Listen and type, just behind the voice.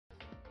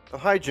Oh,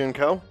 hi,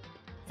 Junko.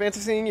 Fancy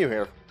seeing you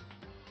here.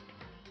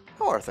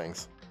 How are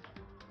things?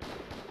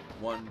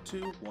 1,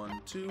 2,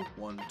 1, 2,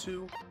 1,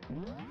 2.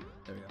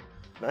 There we go.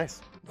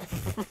 Nice.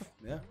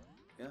 Yeah.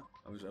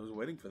 I was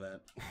waiting for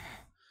that.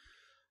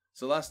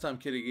 So last time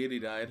Kitty Giddy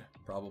died,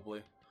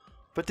 probably.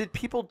 But did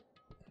people...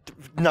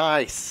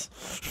 Nice.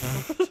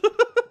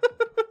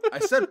 I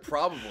said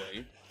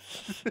probably.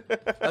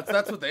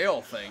 That's what they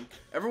all think.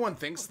 Everyone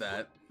thinks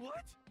that.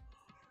 What?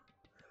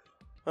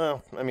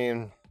 Well, I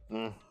mean...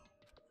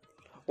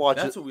 Watch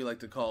That's it. what we like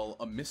to call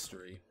a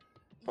mystery.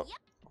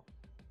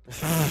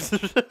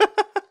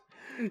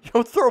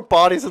 Don't throw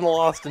bodies in the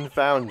lost and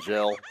found,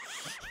 Jill.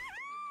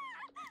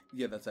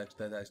 Yeah, that's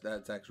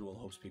actual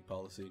Hope Speak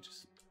policy.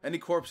 Just any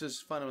corpses,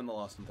 find them in the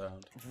lost and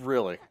found.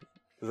 Really?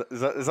 Is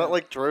that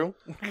like true?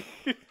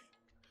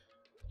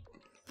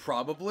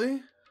 Probably.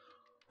 I'm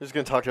just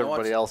gonna talk to Now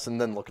everybody else and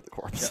then look at the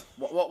corpse.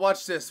 Yeah.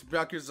 Watch this.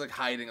 Baku's like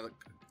hiding. Like,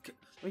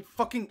 I mean,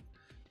 fucking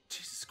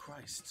Jesus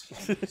Christ.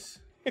 Jeez.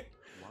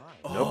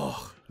 Why?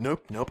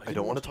 Nope. I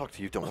don't want to talk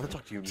to you.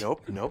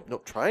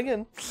 Nope. Try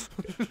again.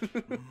 I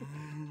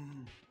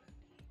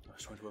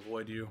was trying to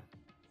avoid you.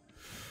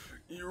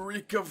 You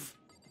reek of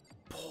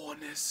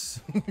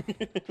poorness.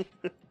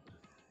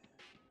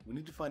 We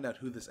need to find out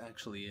who this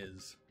actually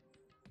is.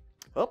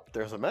 Oh,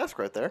 there's a mask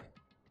right there.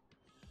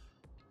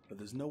 But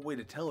there's no way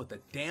to tell with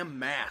that damn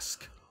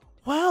mask.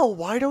 Well,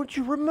 why don't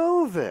you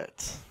remove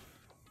it?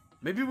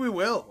 Maybe we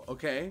will,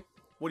 okay?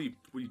 What are you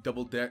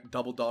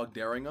double dog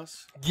daring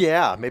us?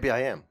 Yeah, maybe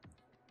I am.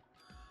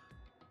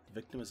 The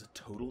victim is a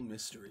total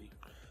mystery.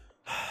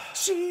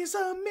 She's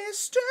a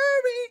mystery.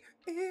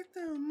 It's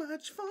too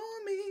much for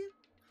me.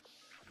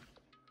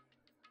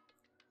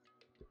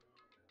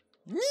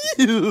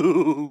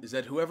 Is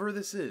that whoever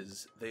this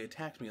is? They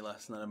attacked me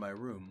last night in my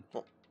room.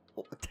 Well,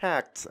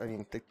 attacked. I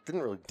mean, they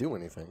didn't really do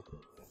anything.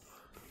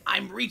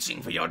 I'm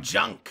reaching for your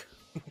junk.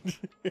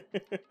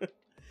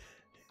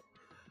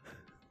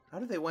 How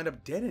did they wind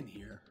up dead in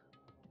here?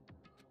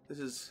 This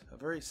is a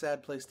very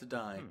sad place to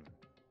die.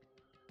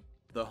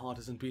 The heart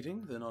isn't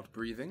beating, they're not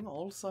breathing.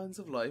 All signs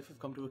of life have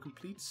come to a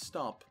complete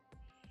stop.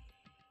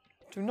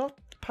 Do not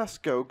pass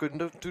go.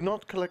 Do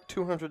not collect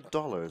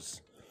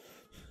 $200.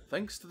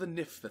 Thanks to the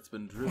nif that's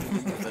been driven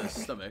into their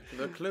stomach,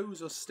 their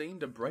clothes are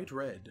stained a bright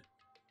red.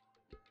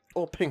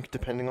 Or pink,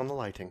 depending on the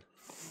lighting.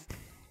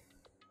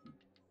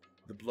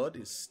 The blood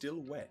is still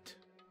wet.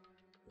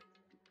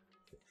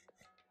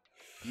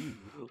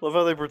 Love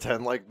how they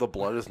pretend like the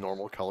blood is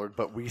normal colored,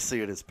 but we see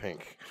it as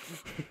pink.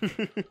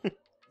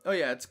 Oh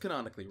yeah, it's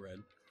canonically red.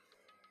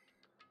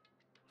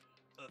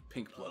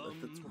 Pink blood,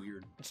 that's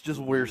weird. It's just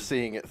we're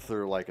seeing it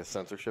through like a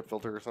censorship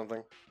filter or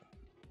something.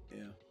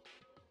 Yeah.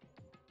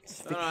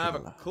 I don't have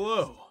a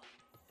clue.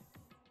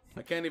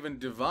 I can't even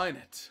divine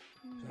it.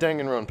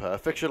 Danganronpa, a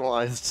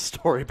fictionalized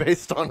story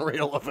based on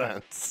real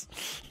events.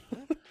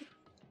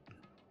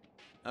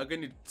 How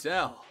can you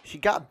tell? She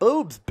got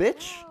boobs,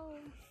 bitch!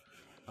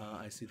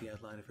 I see the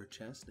outline of her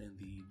chest and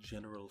the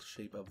general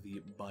shape of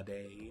the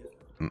body.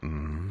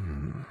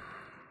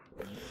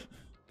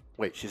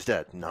 Wait, she's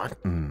dead. Not.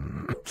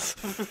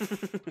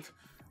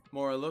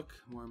 More I look,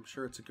 more I'm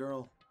sure it's a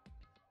girl.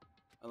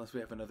 Unless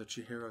we have another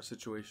Chihiro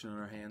situation on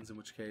our hands, in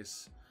which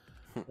case...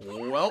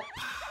 Well...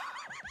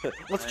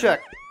 Let's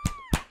check.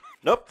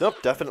 Nope,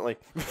 definitely.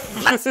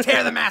 Let's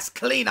tear the mask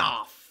clean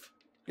off!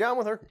 Yeah, I'm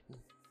with her.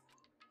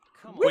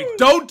 Come Wait,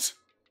 don't!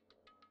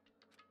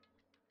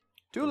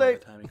 Too But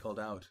late. By the time he called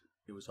out,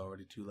 it was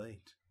already too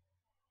late.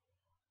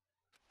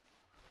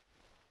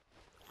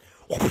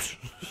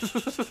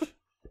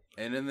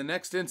 And in the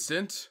next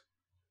instant...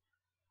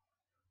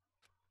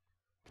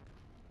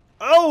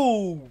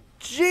 Oh,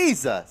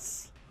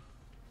 Jesus!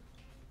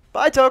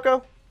 Bye,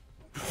 Toko.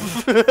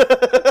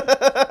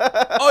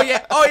 Oh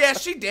yeah,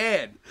 she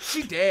dead.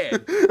 She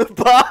dead.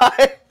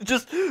 Bye.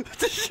 Just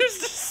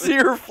see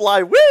her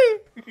fly. Whee!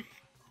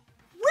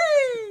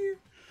 Whee!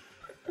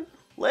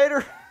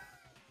 Later.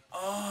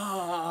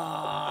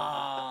 Oh.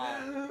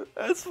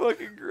 That's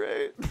fucking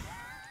great.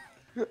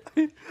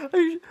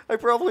 I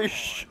probably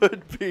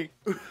should be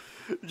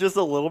just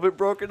a little bit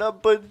broken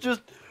up, but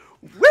just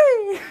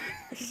whee!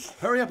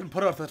 Hurry up and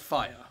put out that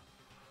fire.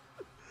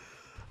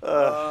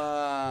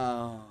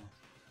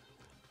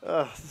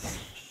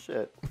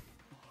 Shit.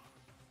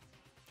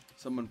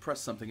 Someone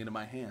pressed something into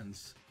my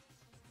hands.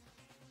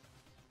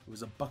 It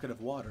was a bucket of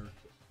water.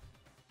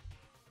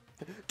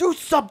 Do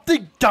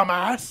something,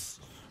 dumbass!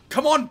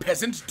 Come on,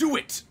 peasant, do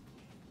it!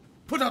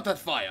 Put out that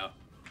fire.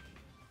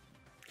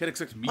 Can't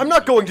expect me. I'm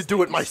not going to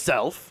do it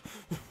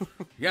myself.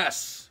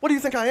 Yes, What do you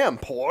think I am,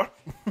 poor?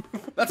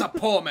 that's a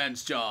poor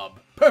man's job.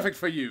 Perfect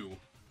for you.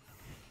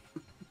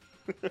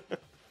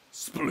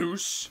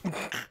 Sploosh.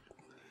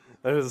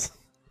 That is...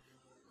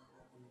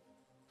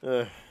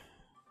 Oh,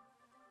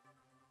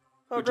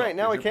 Good great, job,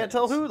 now I here's your can't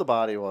tell penance. who the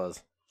body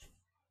was.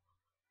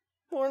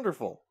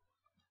 Wonderful.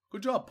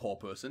 Good job, poor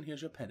person.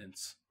 Here's your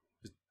penance.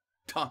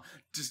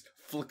 Just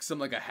flicks him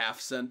like a half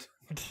cent.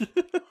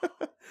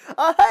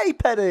 Hey,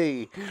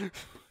 Penny!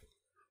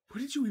 Where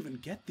did you even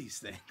get these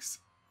things?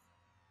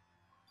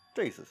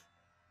 Jesus.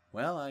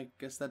 Well, I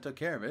guess that took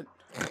care of it.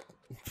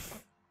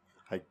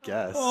 I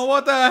guess. Oh,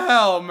 what the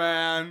hell,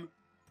 man?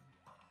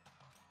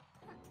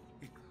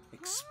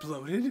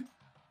 Exploded?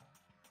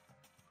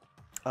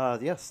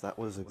 Yes, that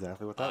was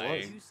exactly what that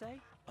was. You say?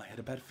 I had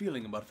a bad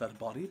feeling about that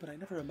body, but I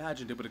never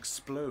imagined it would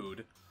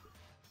explode.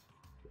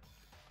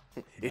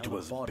 It Now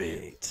was a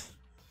body.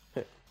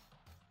 bait.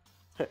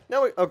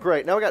 Now oh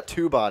great, now we got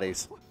 2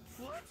 bodies.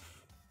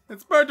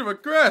 It's burnt to a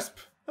crisp!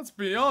 That's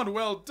beyond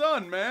well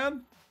done,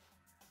 man!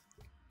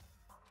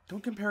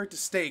 Don't compare it to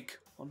steak.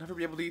 I'll never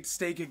be able to eat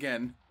steak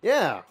again.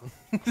 Yeah.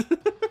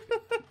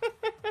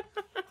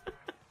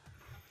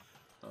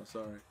 Oh,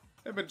 sorry.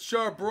 They've been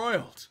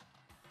charbroiled.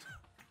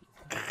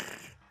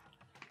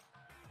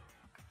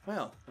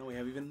 Well, now we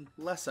have even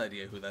less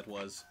idea who that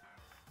was.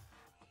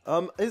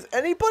 Is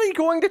anybody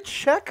going to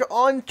check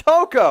on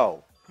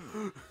Toko?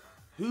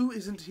 Who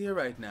isn't here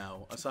right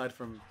now, aside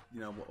from,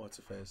 you know, what's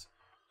her face?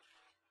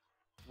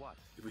 What?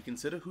 If we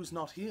consider who's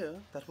not here,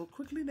 that will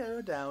quickly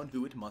narrow down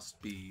who it must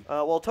be.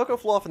 Well, Toko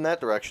flew off in that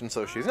direction,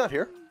 so she's not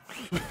here.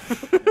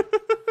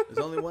 There's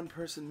only one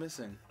person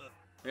missing.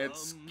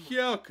 It's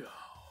Kyoko.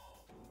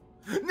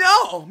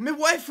 No! My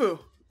waifu!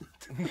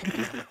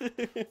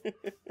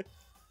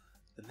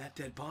 And that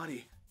dead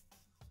body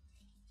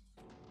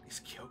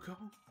is Kyoko?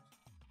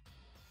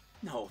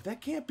 No,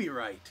 that can't be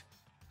right.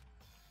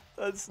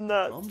 That's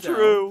not Calm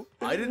true.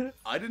 down.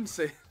 I didn't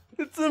say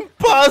It's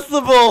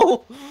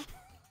impossible.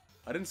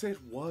 I didn't say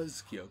it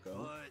was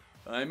Kyoko.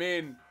 I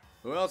mean,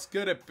 who else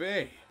could it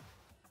be?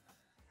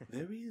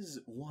 There is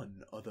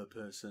one other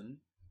person.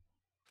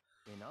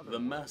 In other The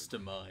words,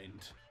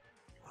 mastermind.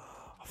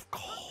 Of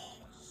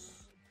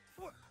course.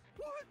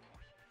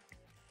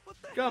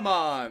 Come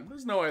on,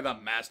 there's no way the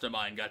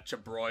mastermind got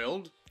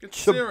charbroiled. Get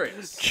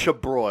serious.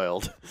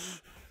 Chabroiled.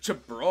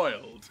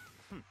 Charbroiled.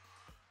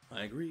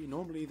 I agree,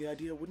 normally the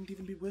idea wouldn't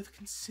even be worth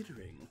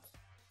considering.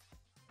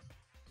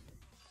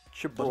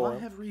 But I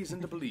Chabroiled. have reason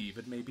to believe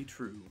it may be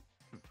true.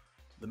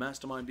 The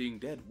mastermind being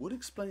dead would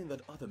explain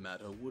that other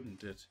matter,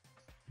 wouldn't it?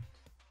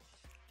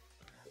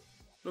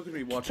 Look at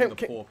me watching the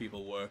poor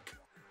people work.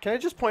 Can I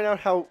just point out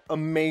how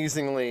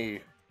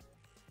amazingly,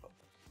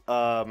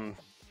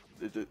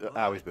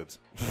 Owie's boobs.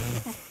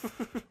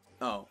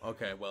 Oh,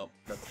 okay, well,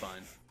 that's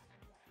fine.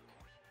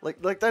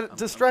 Like that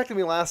distracted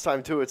me last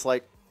time too. It's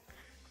like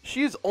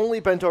she's only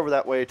bent over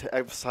that way to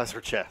emphasize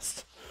her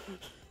chest.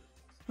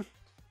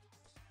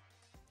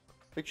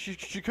 Like she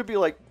could be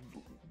like,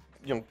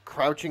 you know,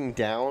 crouching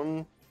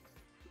down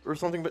or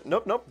something, but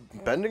nope,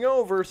 bending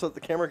over so that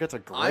the camera gets a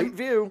great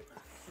view.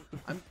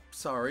 I'm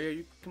sorry, are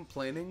you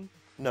complaining?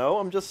 No,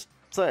 I'm just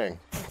saying.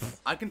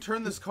 I can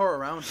turn this car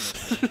around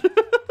here.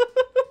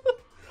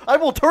 I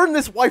will turn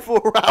this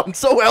waifu around,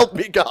 so help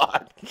me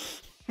God.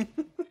 what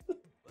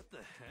the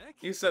heck?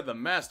 He said the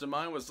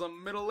mastermind was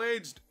some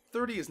middle-aged.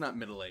 30 is not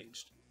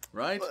middle-aged,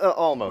 right?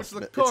 Almost.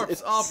 Which the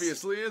corpse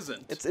obviously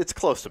isn't. It's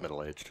close to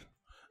middle-aged.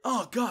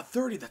 Oh god,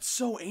 30, that's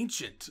so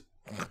ancient.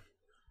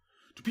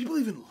 Do people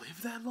even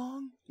live that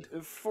long?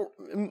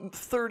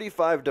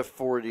 35 to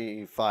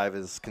 45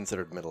 is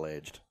considered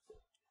middle-aged.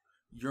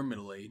 You're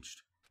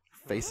middle-aged.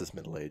 Face is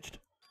middle-aged.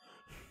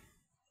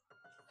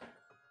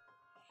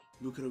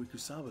 Mukuro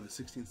Ikusaba, the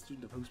 16th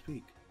student of Host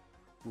Peak.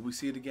 Will we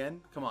see it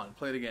again? Come on,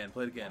 play it again,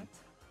 play it again.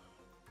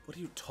 What are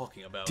you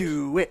talking about?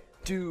 Do it,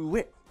 do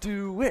it,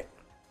 do it.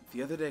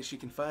 The other day she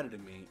confided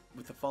in me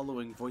with the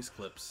following voice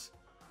clips.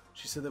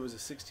 She said there was a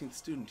 16th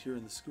student here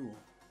in the school.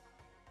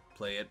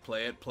 Play it,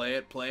 play it, play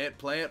it, play it,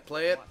 play it,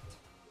 play it.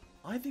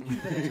 I think you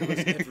better tell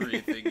us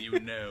everything you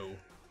know.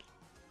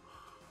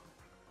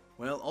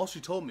 Well, all she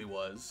told me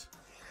was,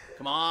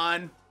 come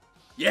on.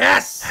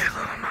 Yes!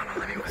 Hello, Mama,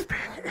 let me whisper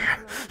in your ear.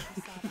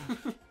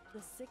 The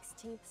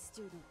 16th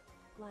student,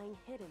 lying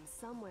hidden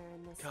somewhere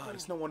in this God, school.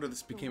 it's no wonder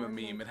this The became a one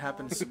meme. they It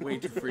happens call way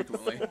too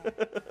frequently.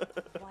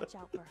 Watch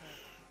out for her.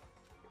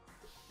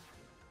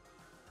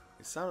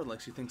 It sounded like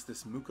she thinks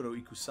this Mukuro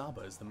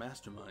Ikusaba is the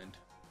mastermind.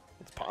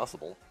 It's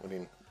possible. I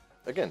mean,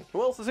 again,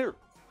 who else is here?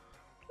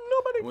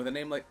 Nobody. And with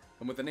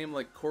a name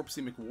like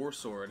Corpsey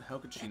McWarsword, how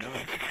could she not?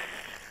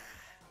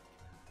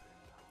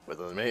 With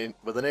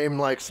a name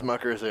like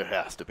Smuckers, it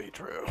has to be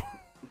true.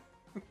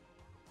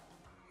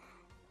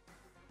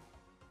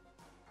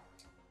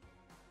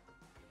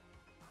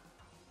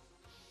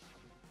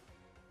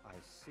 I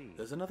see.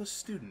 There's another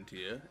student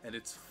here, and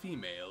it's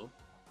female.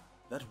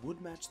 That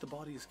would match the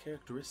body's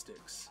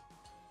characteristics.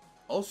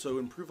 Also,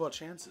 improve our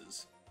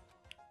chances.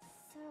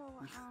 So,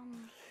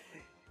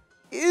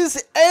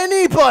 Is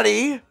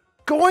anybody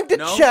going to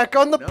No, check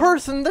on the no.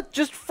 person that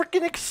just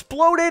freaking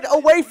exploded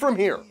away from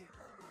here?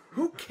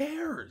 Who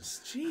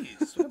cares?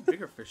 Jeez, we have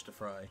bigger fish to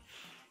fry.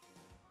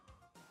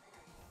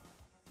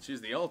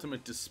 She's the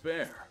ultimate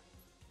despair.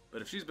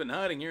 But if she's been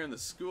hiding here in the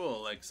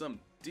school like some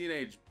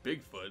teenage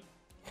Bigfoot...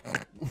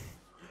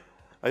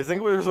 I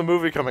think there's a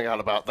movie coming out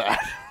about that.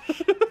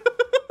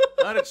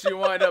 How did she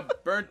wind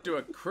up burnt to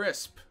a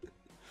crisp?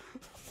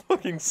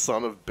 Fucking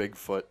son of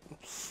Bigfoot.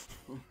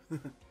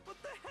 None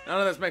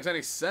of this makes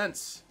any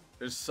sense.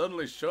 Just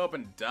suddenly show up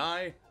and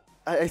die?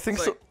 I think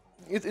It's so.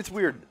 like- It's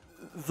weird.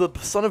 The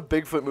Son of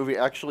Bigfoot movie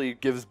actually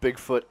gives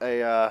Bigfoot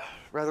a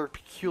rather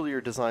peculiar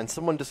design.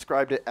 Someone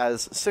described it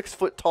as 6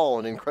 foot tall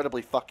and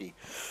incredibly fucky.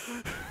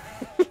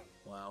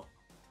 Wow.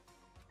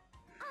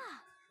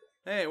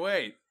 Hey,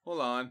 wait.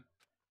 Hold on.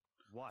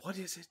 What? What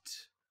is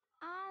it?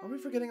 Are we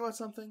forgetting about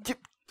something?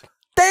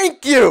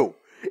 Thank you!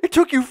 It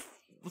took you,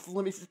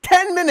 let me see,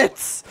 10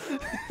 minutes!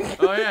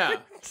 Oh, yeah.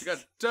 She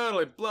got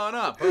totally blown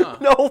up, huh?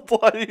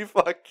 Nobody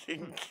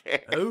fucking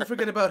cares. Don't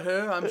forget about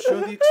her. I'm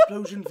sure the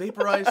explosion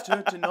vaporized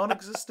her to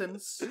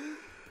non-existence.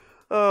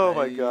 Oh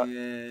my god.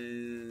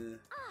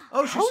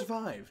 Oh, she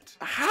survived.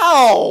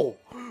 How?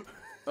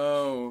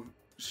 Oh,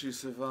 she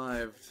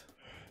survived.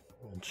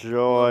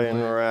 Joy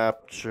and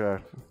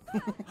rapture.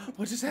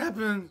 What just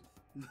happened?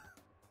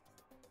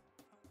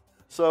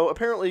 So,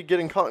 apparently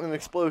getting caught in an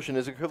explosion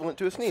is equivalent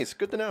to a sneeze.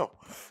 Good to know.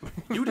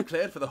 You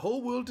declared for the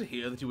whole world to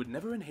hear that you would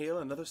never inhale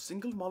another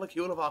single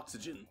molecule of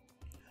oxygen.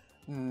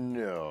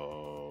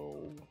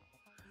 No.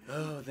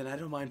 Oh, then I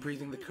don't mind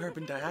breathing the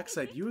carbon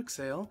dioxide you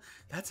exhale.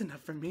 That's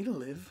enough for me to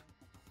live.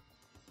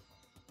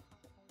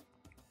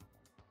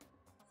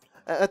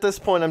 At this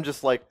point, I'm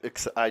just like,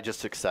 I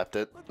just accept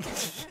it.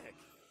 This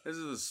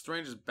is the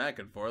strangest back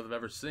and forth I've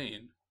ever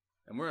seen.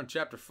 And we're on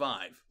chapter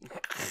 5.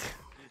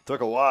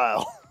 Took a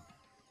while.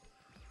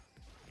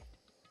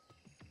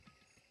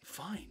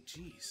 Fine,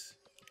 jeez.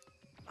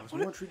 I was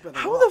more intrigued by the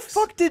How rocks. the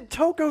fuck did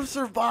Toko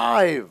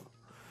survive?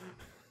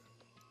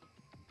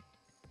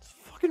 It's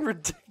fucking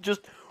ridiculous.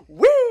 Just,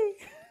 whee!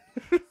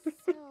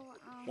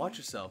 Watch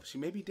yourself. She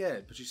may be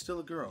dead, but she's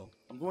still a girl.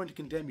 I'm going to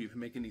condemn you for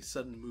making these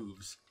sudden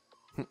moves.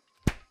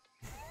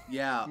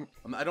 Yeah,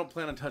 I don't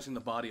plan on touching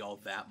the body all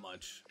that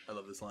much. I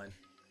love this line.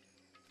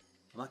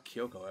 I'm not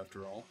Kyoko,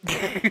 after all.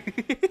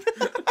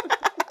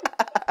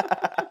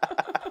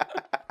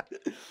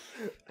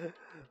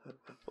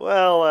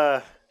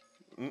 Well,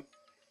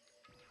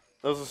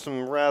 those are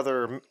some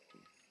rather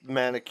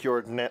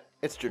manicured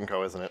It's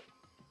Junko, isn't it?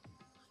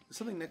 There's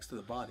something next to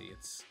the body.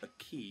 It's a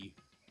key.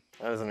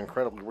 That is an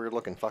incredibly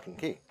weird-looking fucking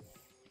key.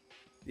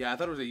 Yeah, I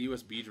thought it was a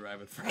USB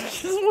drive at first.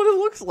 This is what it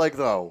looks like,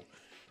 though.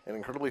 An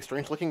incredibly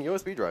strange-looking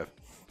USB drive.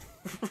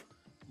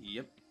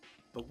 Yep.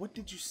 But what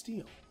did you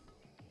steal?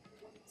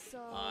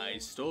 So, I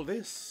stole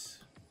this.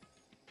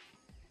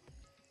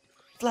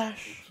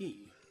 Flash. A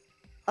key.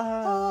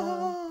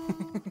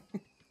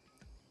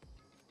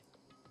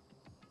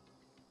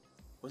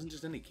 Wasn't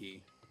just any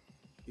key.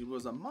 It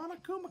was a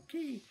Monokuma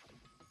key.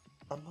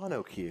 A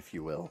mono key, if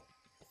you will.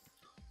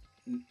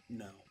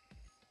 No.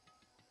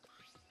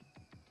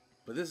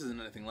 But this isn't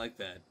anything like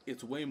that.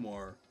 It's way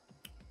more,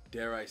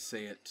 dare I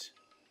say it,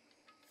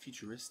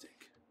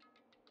 futuristic.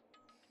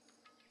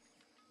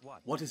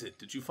 What is it?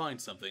 Did you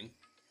find something?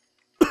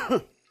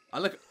 I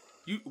like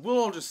you. We'll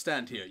all just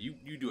stand here.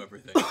 You do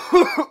everything.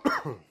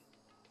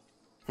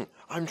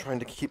 I'm trying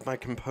to keep my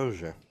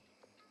composure.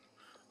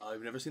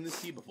 I've never seen this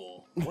key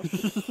before. What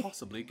could it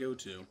possibly go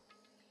to?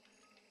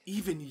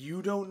 Even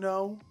you don't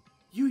know?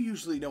 You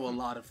usually know a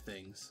lot of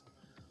things.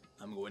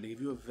 I'm going to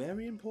give you a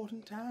very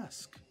important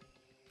task.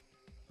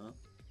 Huh?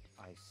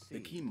 I see.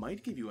 The key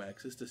might give you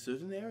access to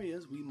certain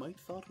areas we might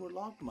thought were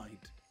locked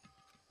might.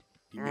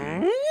 You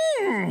mean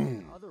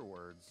In other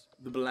words,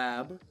 the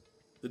blab,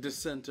 the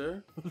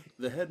dissenter,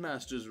 the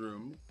headmaster's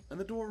room, and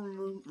the dorm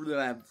room,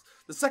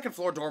 the second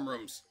floor dorm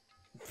rooms.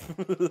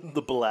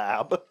 The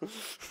blab.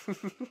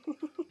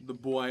 The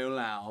boy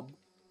lab.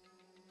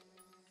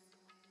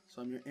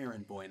 So I'm your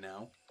errand boy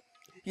now.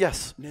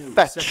 Yes. No,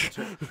 Fetch.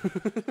 secretary.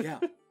 Yeah.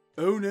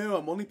 Oh no,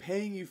 I'm only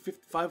paying you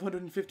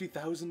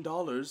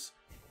 $550,000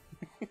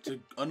 to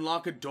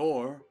unlock a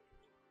door.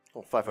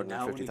 Well,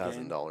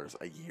 $550,000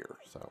 a year.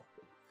 So.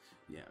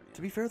 Yeah.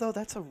 To be fair, though,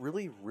 that's a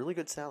really, really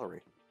good salary.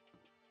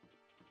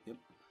 Yep.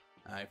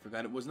 I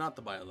forgot it was not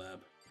the biolab.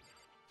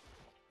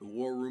 The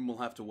war room will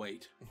have to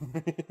wait.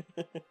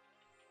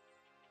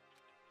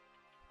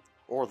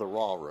 Or the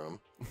raw room.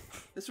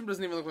 This room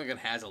doesn't even look like it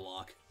has a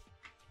lock.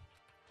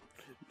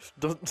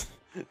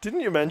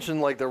 Didn't you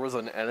mention, like, there was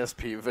an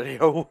NSP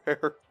video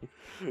where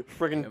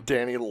friggin'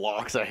 Danny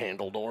locks a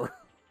handle door?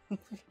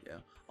 Yeah.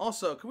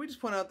 Also, can we just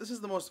point out, this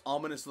is the most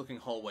ominous looking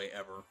hallway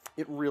ever.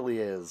 It really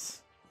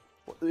is.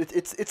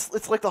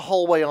 It's like the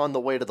hallway on the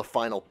way to the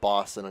final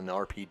boss in an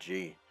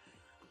RPG.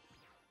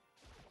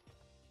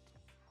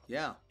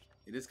 Yeah.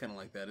 It is kind of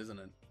like that, isn't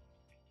it?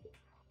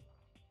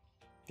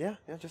 Yeah,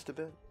 just a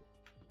bit.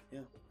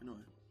 Yeah, I know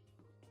it.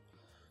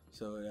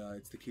 So,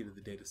 it's the key to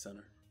the data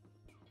center.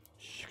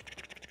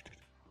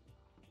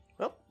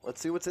 Well,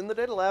 let's see what's in the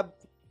data lab.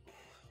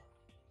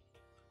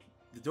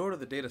 The door to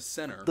the data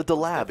center... The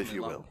DeLab, if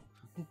you will.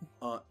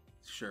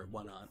 Sure,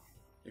 why not?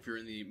 If you're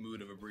in the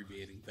mood of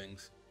abbreviating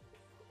things.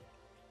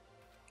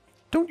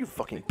 Don't you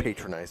fucking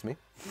patronize me.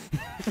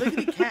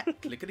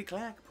 Clickety-cat,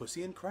 clickety-clack,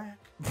 pussy and crack.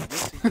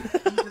 This is the key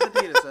to the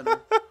data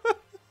center.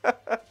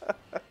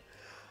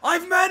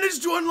 I've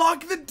managed to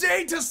unlock the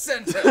data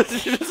center!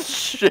 Just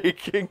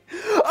shaking.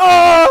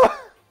 Ah!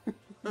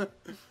 I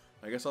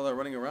guess all that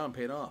running around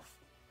paid off.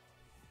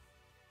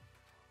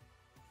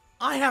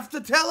 I have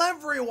to tell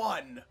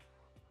everyone!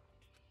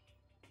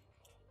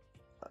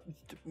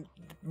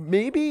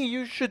 maybe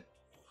you should...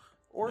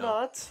 Or No.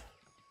 not.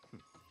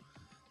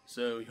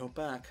 So, you're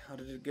back. How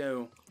did it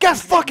go?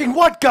 Guess fucking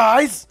what,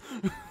 guys?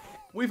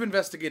 We've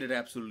investigated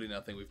absolutely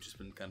nothing. We've just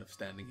been kind of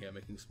standing here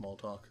making small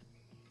talk.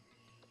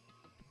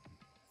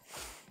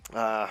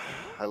 I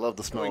love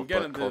the smell We of can get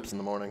burnt into- corpse in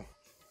the morning.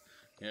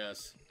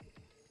 Yes.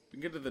 We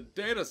can get to the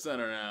data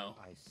center now.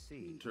 I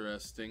see.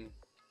 Interesting.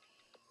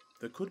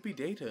 There could be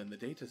data in the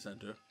data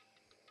center.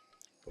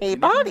 A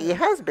body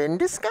has been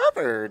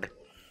discovered.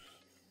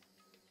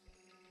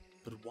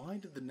 But why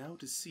did the now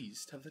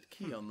deceased have that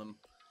key on them?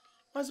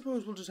 I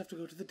suppose we'll just have to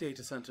go to the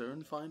data center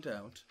and find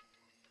out.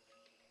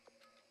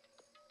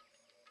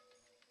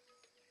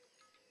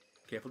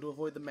 Careful to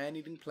avoid the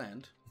man-eating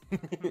plant.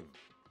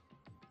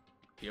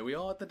 Here we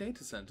are at the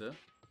data center.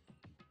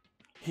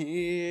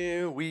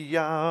 Here we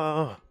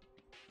are,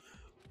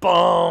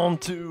 born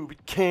to be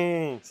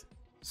kings.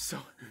 So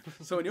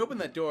when you open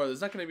that door,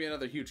 there's not going to be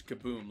another huge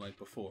kaboom like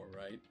before,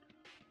 right?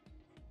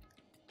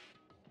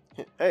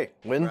 Hey,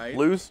 win, Right.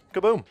 lose,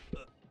 kaboom.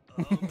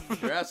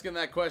 You're asking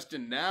that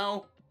question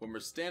now, when we're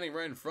standing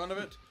right in front of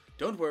it?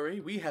 Don't worry,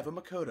 we have a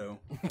Makoto.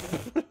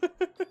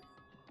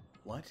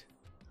 What?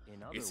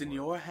 In other It's in words,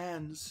 your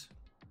hands.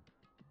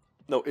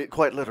 No, it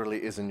quite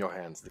literally is in your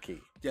hands, the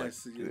key.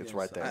 Yes, Like, yes. it's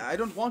right there. I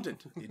don't want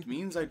it. It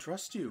means I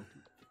trust you.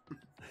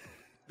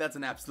 That's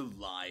an absolute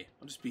lie.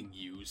 I'm just being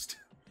used.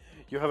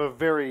 You have a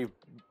very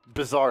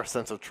bizarre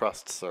sense of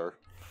trust, sir.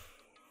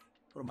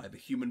 What am I, the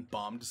human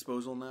bomb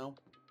disposal now?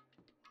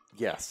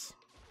 Yes.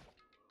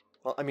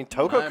 Well, I mean,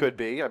 Toko I'm could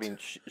be. I mean,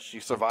 she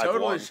survived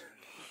one.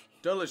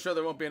 Totally sure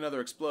there won't be another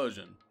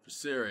explosion. For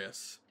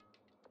serious.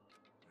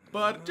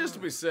 But just to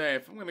be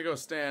safe, I'm gonna go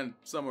stand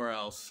somewhere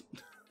else.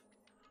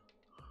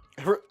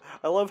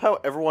 I love how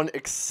everyone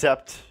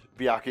except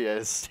Byakuya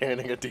is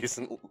standing a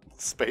decent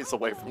space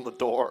away from the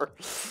door.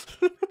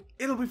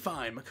 It'll be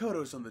fine.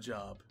 Makoto's on the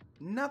job.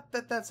 Not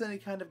that that's any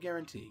kind of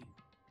guarantee.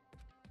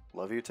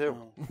 Love you too.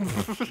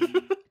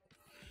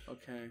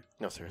 Okay.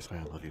 No, seriously,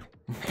 I love you.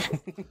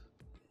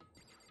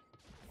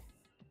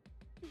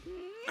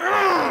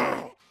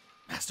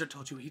 Master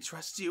told you he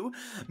trusts you?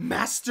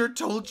 Master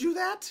told you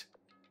that?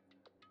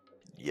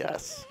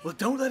 Yes. Well,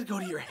 don't let it go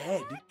to your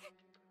head.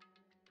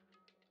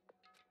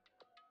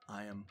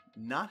 I am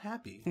not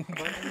happy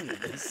about any of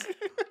this.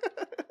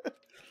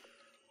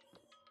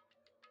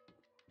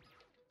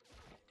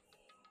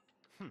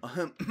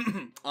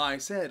 I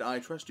said I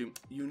trust you.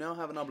 You now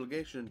have an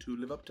obligation to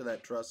live up to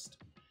that trust.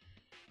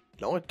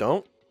 No, it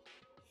don't.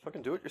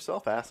 Fucking do it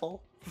yourself,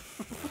 asshole.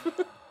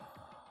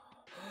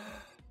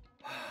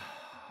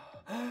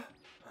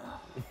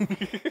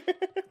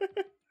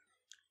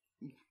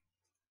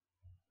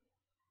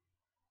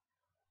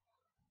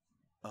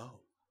 Oh.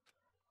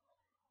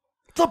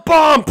 It's a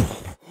bomb!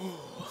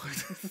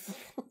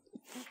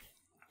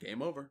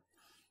 Game over.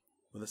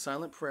 With a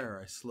silent prayer,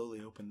 I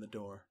slowly opened the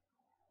door.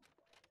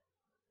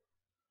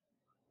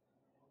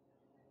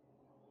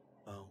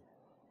 Oh.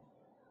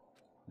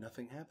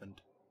 Nothing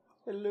happened.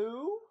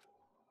 Hello?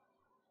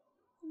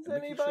 Is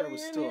And making sure I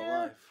was still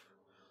alive,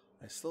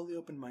 I slowly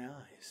opened my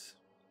eyes.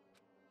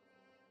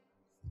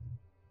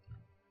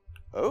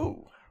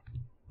 Oh.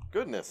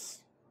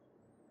 Goodness.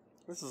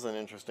 This is an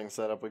interesting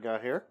setup we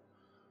got here.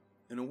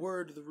 In a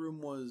word, the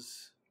room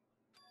was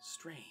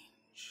strange.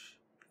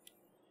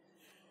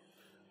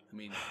 I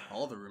mean,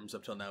 all the rooms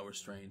up till now were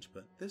strange,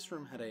 but this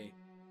room had a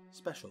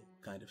special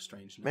kind of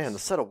strangeness. Man, the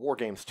set of War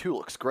Games 2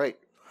 looks great.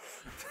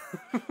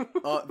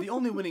 The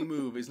only winning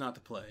move is not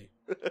to play.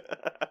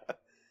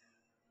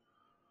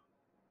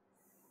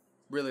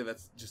 Really,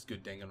 that's just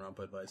good Danganronpa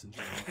advice in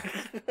general.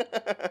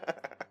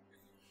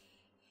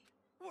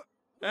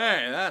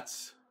 Hey,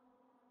 that's...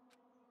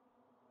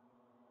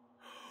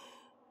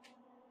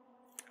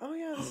 Oh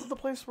yeah, this is the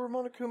place where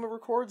Monokuma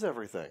records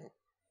everything.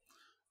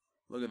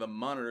 Look at the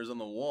monitors on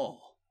the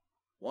wall.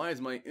 Why is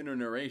my inner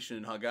narration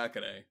in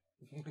Hagakure?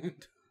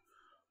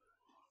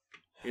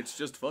 It's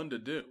just fun to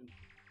do.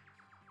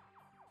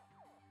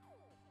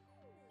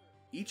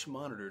 Each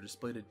monitor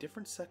displayed a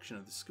different section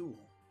of the school.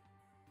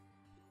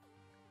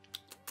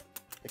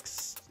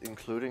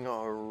 Including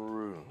our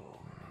rooms.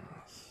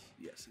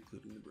 Yes,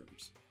 including the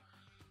rooms.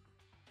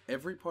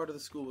 Every part of the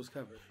school was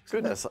covered. except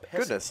Goodness, that pesky-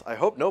 goodness, I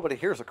hope nobody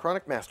here's a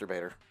chronic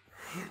masturbator.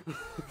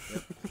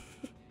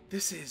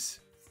 This is...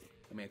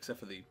 I mean, except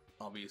for the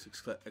obvious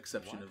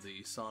exception of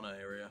the sauna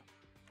area.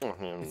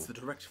 Mhm. It's the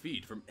direct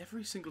feed from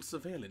every single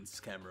surveillance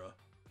camera.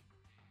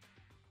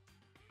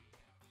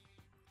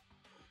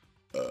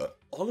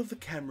 All of the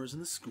cameras in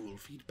the school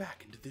feed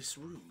back into this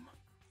room.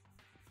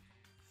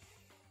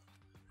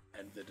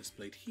 And they're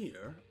displayed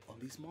here on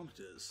these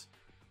monitors.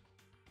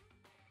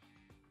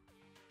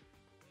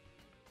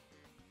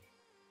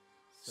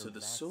 So the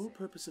that's sole it.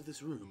 purpose of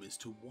this room is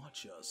to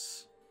watch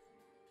us.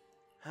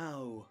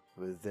 How?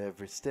 With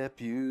every step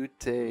you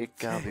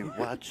take, I'll be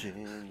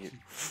watching you.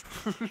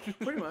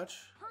 Pretty much.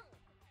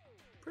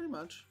 Pretty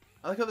much.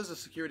 I like how there's a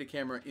security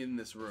camera in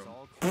this room.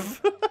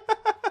 It's all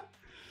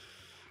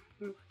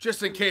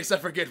Just in case I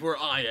forget where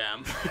I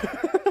am.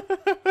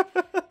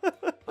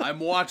 I I'm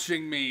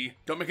watching me.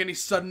 Don't make any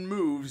sudden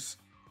moves.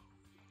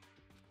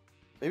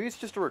 Maybe it's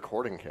just a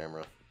recording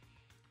camera.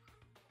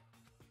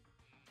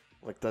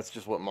 Like, that's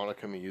just what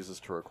Monokuma uses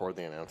to record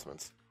the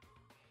announcements.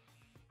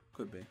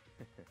 Could be.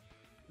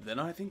 Then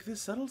I think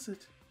this settles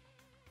it.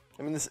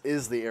 I mean, this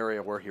is the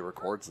area where he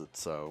records it,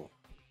 so...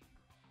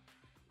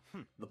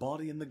 The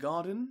body in the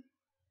garden?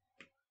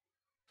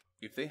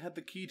 If they had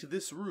the key to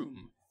this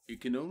room,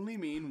 it can only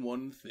mean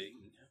one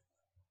thing.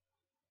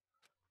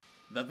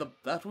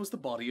 That was the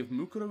body of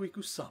Mukuro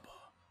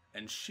Ikusaba,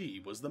 and she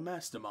was the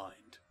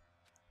mastermind.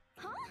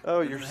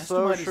 Oh, The you're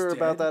so mastermind is sure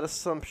about dead? that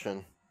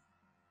assumption.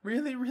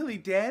 Really, really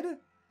dead?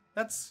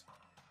 That's...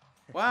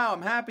 Wow,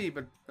 I'm happy,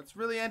 but that's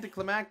really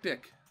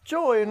anticlimactic.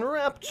 Joy and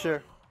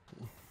rapture!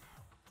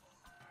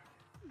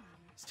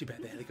 It's too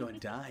bad they had to go and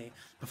die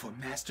before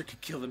Master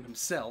could kill them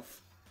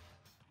himself.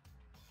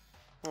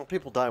 Well,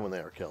 people die when they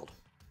are killed.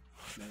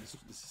 No,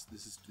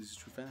 this is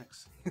true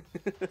facts.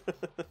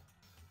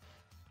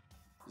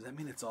 Does that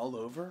mean it's all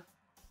over?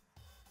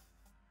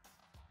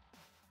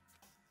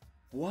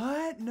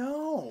 What?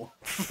 No.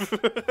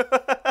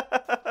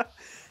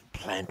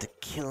 Plan to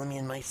kill me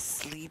in my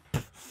sleep.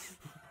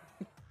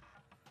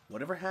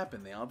 Whatever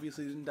happened, they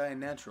obviously didn't die a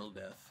natural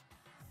death.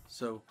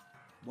 So,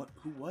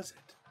 who was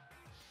it?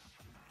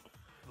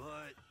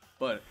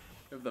 But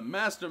if the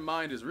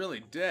mastermind is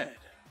really dead,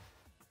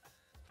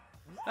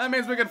 that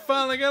means we can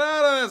finally get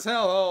out of this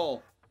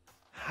hellhole.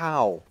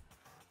 How?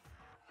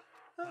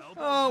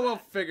 Oh, we'll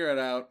figure it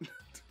out.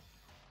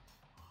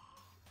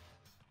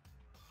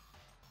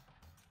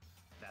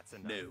 That's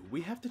enough. No,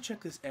 we have to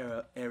check this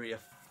area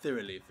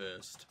thoroughly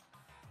first.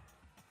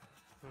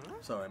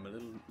 Sorry, I'm a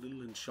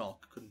little in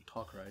shock. Couldn't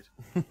talk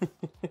right.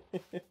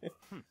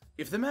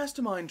 If the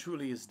mastermind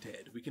truly is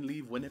dead, we can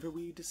leave whenever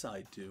we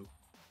decide to.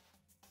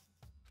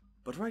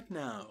 But right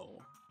now,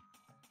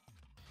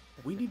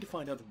 we need to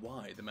find out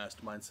why the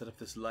mastermind set up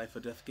this life or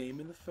death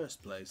game in the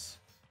first place.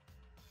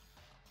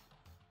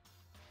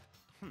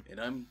 And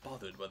I'm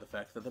bothered by the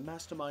fact that the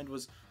mastermind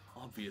was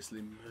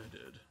obviously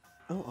murdered.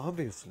 Oh,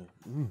 obviously.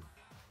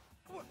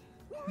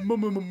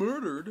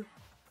 Murdered?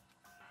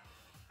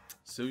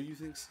 So you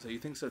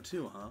think so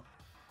too, huh?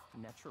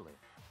 Naturally.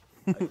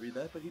 I read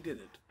that, but he did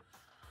it.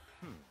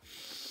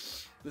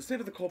 The state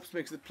of the corpse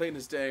makes it plain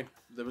as day.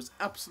 There was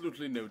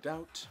absolutely no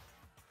doubt.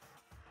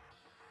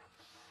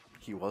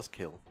 He was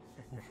killed.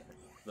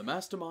 The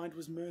mastermind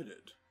was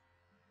murdered.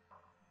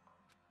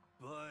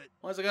 But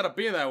Why's it gotta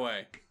be that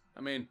way?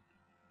 I mean,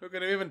 who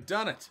could have even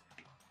done it?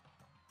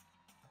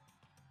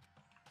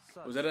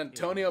 Was it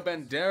Antonio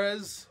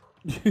Banderas?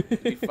 Did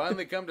he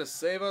finally come to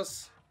save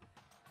us?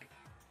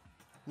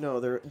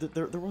 No, there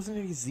wasn't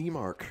any Z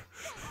mark.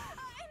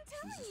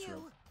 This is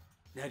true.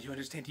 Now do you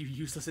understand, you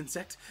useless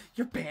insect?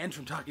 You're banned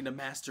from talking to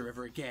Master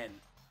ever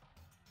again.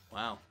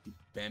 Wow, you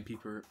ban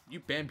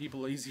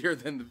people easier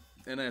than the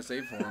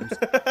NSA forums.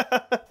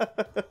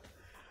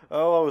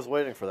 Oh, I was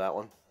waiting for that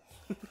one.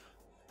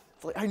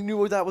 It's like I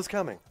knew that was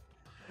coming.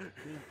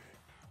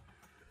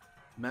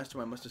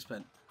 Mastermind must have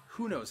spent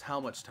who knows how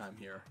much time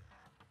here.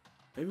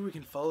 Maybe we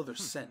can follow their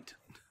scent.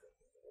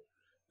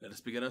 Let us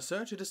begin our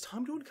search. It is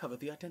time to uncover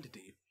the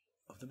identity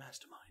of the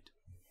mastermind.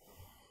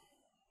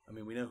 I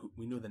mean, we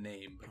know the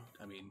name, but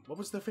I mean, what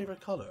was their favorite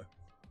color?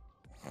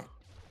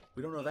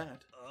 We don't know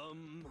that.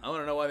 I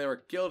want to know why they were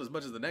killed as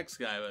much as the next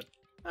guy, but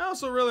I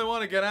also really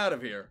want to get out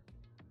of here.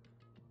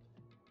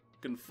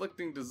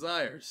 Conflicting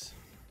desires.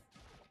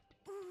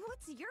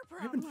 What's your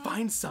Maybe problem?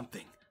 find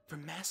something for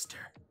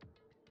Master.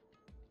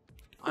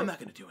 I'm not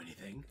going to do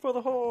anything. For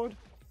the Horde.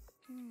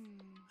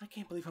 I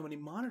can't believe how many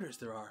monitors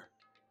there are.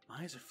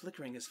 My eyes are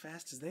flickering as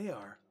fast as they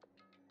are.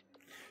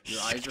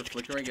 Your eyes are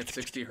flickering at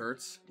 60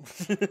 hertz?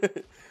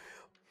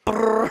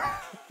 Why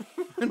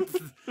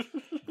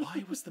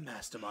was the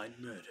mastermind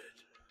murdered?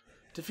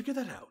 To figure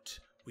that out,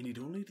 we need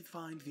only to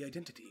find the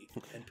identity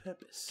and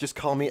purpose. Just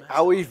call me of the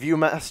mastermind. Aoi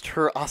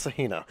Viewmaster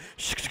Asahina.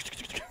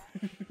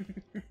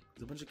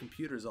 There's a bunch of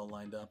computers all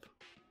lined up.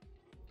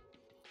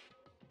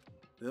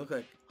 They look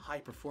like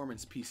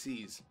high-performance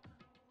PCs,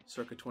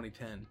 circa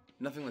 2010.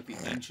 Nothing like the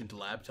ancient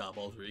laptop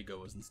Alter Ego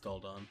was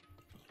installed on.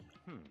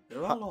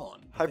 They're all on,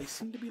 but they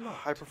seem to be locked.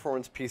 High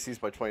performance PCs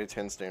by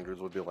 2010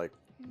 standards would be like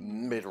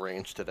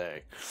mid-range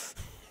today.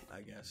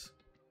 I guess.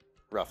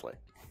 Roughly.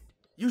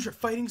 Use your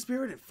fighting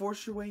spirit and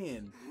force your way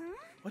in.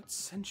 What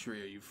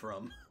century are you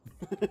from?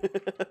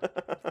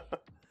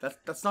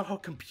 That's not how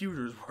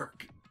computers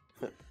work.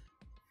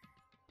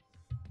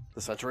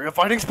 The century of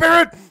fighting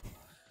spirit!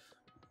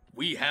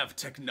 We have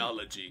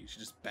technology. She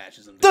just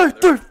bashes them Durf,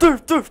 together.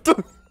 durf, durf, durf,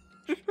 durf.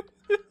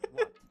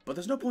 But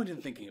there's no point in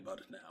thinking about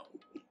it now.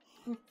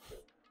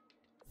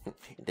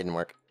 It didn't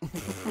work.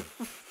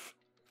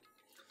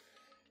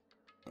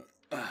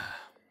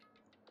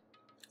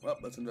 Well,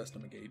 let's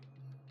investigate.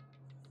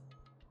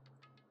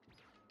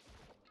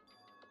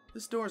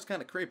 This door is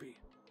kind of creepy.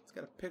 It's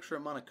got a picture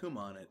of Monokuma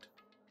on it.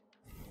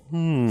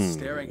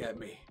 Staring at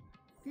me.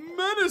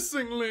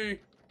 Menacingly!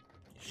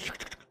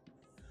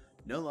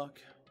 No luck.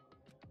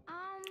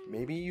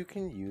 Maybe you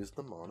can use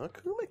the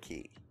Monokuma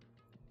key.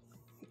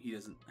 he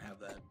doesn't have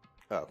that.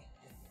 Oh.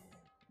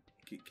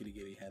 Kitty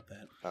Giddy had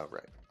that. Oh,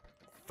 right.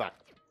 Fuck.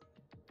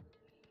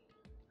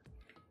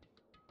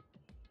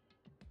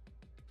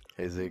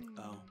 Hey, Zeke.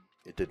 Oh.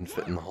 It didn't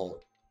fit in the hole.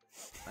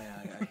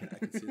 I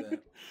can see that.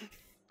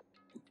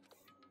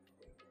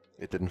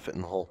 It didn't fit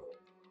in the hole.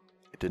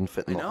 It didn't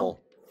fit in the know. hole.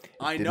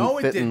 I Didn't know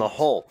it fit in the didn't.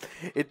 hole.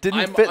 It didn't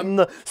I'm- fit I'm- in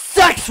the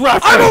sex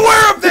reference! I'm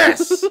aware of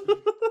this!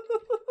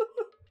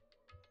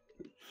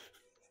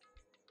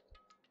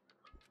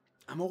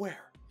 I'm aware.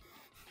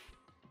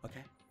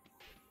 Okay?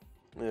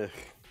 Ugh.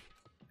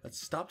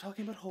 Let's stop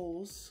talking about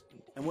holes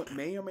and what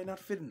may or may not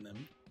fit in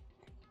them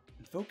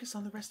and focus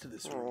on the rest of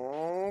this room.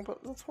 Oh,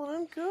 but that's what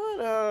I'm good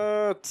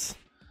at.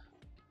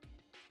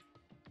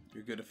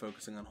 You're good at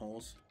focusing on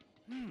holes?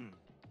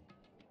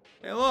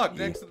 Hey, look,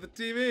 next to the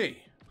TV.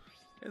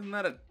 Isn't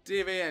that a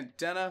TV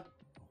antenna?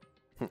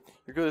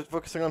 You're good at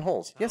focusing on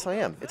holes. Yes, I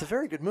am. It's a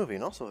very good movie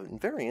and also a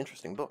very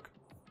interesting book.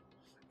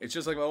 It's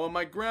just like the one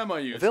my grandma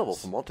uses. Available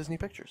from Walt Disney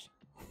Pictures.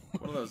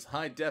 One of those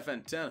high-def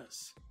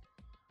antennas.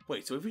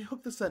 Wait, so if we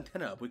hook this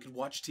antenna up, we could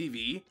watch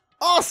TV?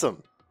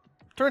 Awesome!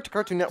 Turn it to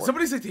Cartoon Network.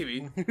 Somebody say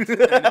TV.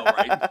 I know,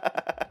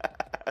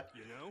 right?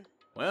 You know?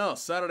 Well,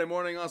 Saturday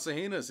morning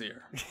Asahina's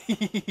here.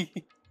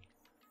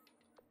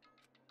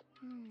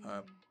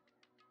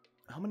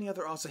 How many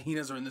other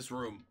Asahinas are in this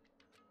room?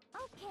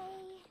 Okay.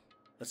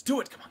 Let's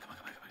do it. Come on.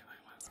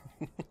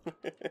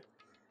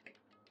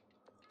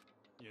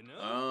 You know?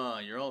 Ah,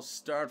 you're all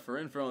starved for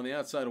info on the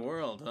outside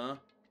world, huh?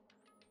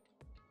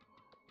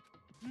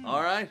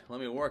 Alright, let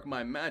me work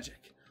my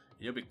magic.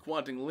 You'll be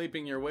quantum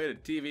leaping your way to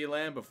TV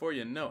land before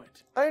you know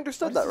it. I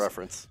understood What that is this?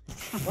 reference.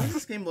 Why does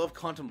this game love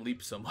quantum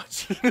leap so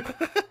much?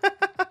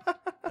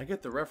 I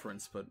get the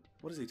reference, but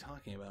what is he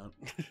talking about?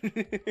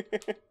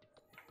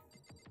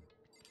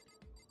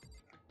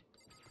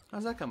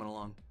 How's that coming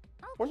along?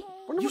 Wonder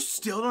You what-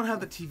 still don't have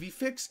the TV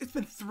fix? It's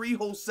been 3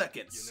 whole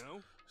seconds. You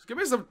know? Just give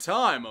me some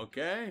time,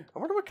 okay? I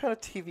wonder what kind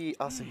of TV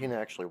Asahina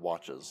actually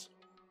watches.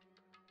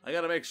 I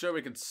gotta make sure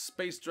we can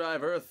space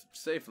drive Earth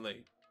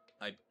safely.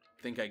 I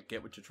think I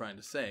get what you're trying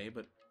to say,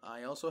 but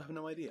I also have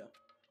no idea.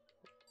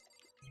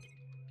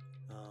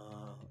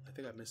 I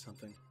think I missed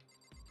something.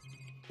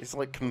 It's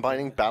like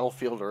combining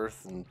Battlefield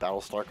Earth and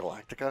Battlestar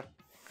Galactica.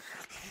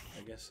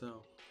 I guess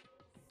so.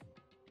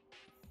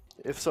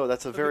 If so,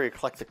 that's a very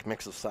eclectic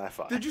mix of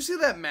sci-fi. Did you see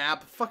that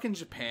map? Fucking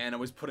Japan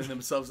always putting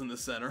themselves in the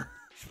center.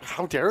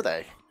 How dare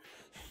they?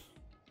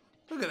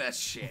 Look at that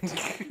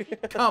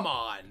shit. Come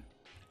on.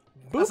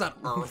 That's not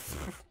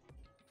Earth.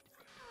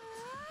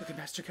 Look at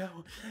Master Go.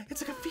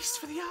 It's like a feast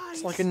for the eyes.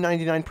 It's like a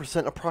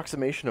 99%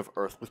 approximation of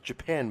Earth, with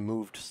Japan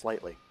moved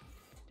slightly.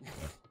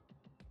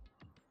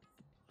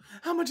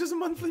 How much is a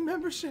monthly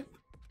membership?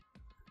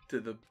 To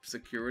the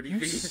security You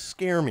fee?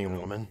 scare me,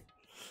 woman.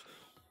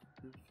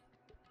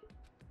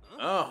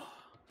 Oh.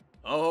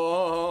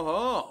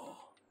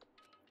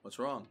 What's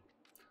wrong?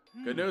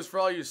 Good news for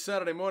all you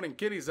Saturday morning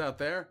kiddies out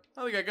there.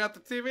 I think I got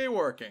the TV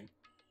working.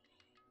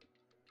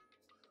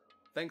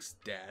 Thanks,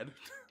 Dad.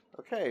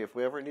 Okay, if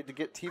we ever need to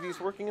get TVs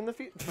working in the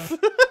future.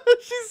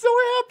 She's so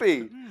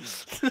happy.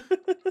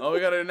 All we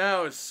gotta do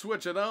now is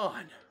switch it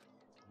on.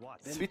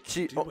 What?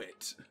 Switchy. Do Oh,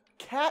 it.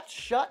 cat,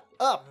 shut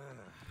up.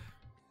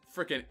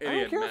 Freaking I don't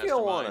idiot care if you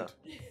don't mastermind.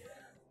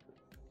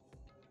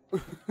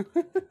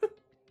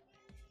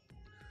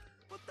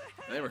 What the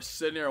heck? They were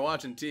sitting here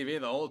watching TV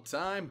the whole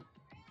time.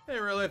 They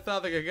really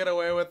thought they could get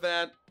away with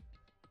that?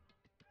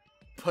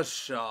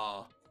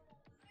 Pshaw.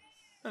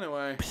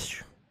 Anyway,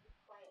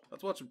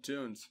 let's watch some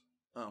tunes.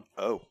 Oh.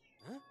 Oh.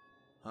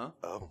 Huh?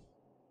 Oh.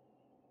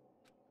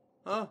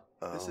 Oh.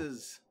 This Oh.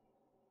 is...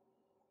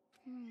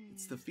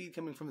 It's the feed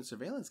coming from the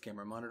surveillance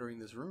camera monitoring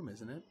this room,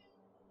 isn't it?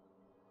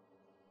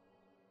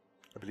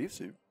 I believe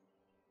so.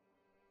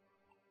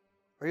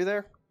 Are you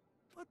there?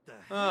 What the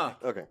heck? Ah,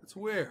 Okay. it's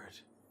weird.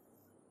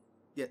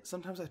 Yeah,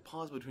 sometimes I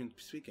pause between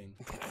speaking.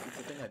 It's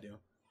the thing I do.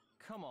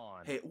 Come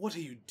on. Hey, what are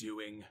you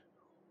doing?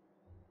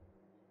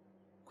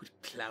 Quit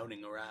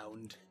clowning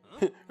around.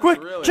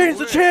 Quick, really change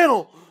the weird.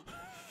 channel.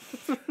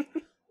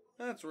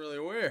 That's really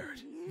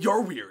weird.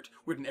 You're weird.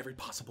 Weird in every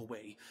possible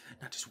way.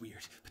 Not just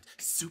weird, but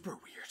super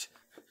weird.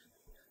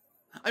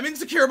 I'm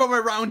insecure about my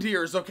round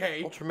ears,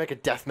 okay? Ultra Mega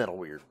Death Metal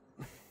weird.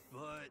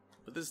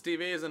 But this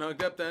TV isn't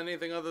hooked up to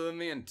anything other than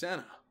the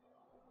antenna.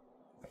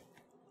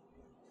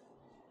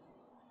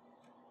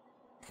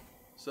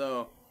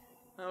 So,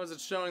 how is it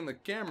showing the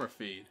camera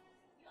feed?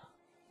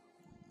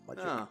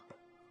 Logic. Ah,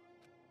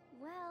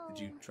 Well. did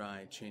you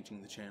try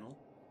changing the channel?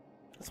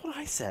 That's what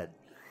I said.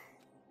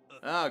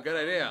 Ah, good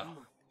idea.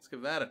 Let's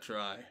give that a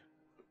try.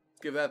 Let's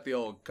give that the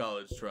old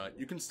college try.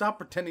 You can stop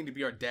pretending to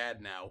be our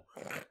dad now.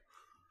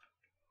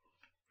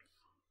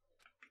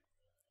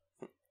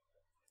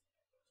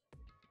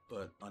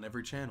 But on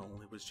every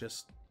channel, it was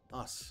just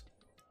us.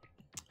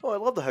 Oh, I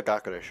love the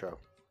Hagakure show.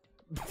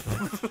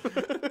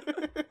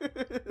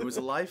 It was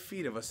a live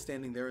feed of us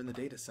standing there in the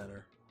data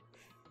center.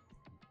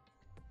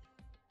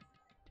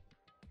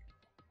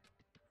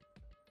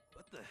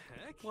 What the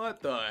heck?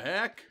 What the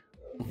heck?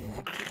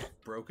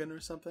 Broken or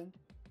something?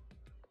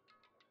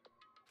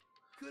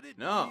 Could it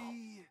No.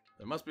 be?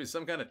 There must be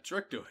some kind of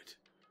trick to it.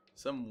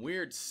 Some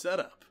weird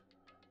setup.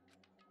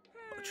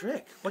 A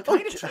trick? What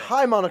kind of trick?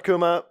 Hi,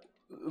 Monokuma.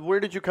 Where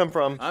did you come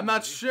from? I'm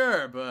not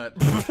sure, but...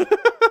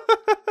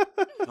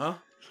 Huh?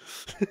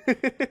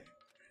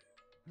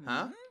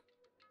 Huh?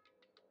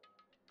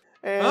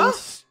 And, Huh?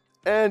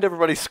 and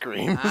everybody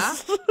screams.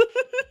 Huh?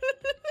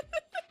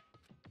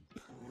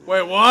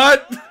 Wait,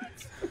 what?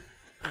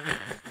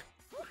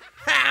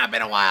 Ha!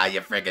 Been a while,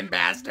 you friggin'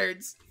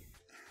 bastards.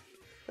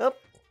 Yep.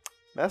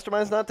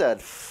 Mastermind's not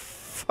dead.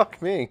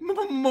 Fuck me.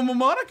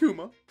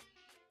 Monokuma?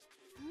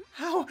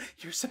 How?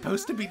 You're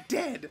supposed to be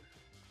dead.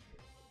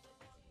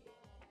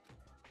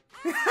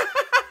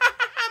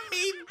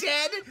 Me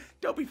dead?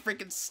 Don't be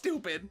freaking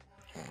stupid.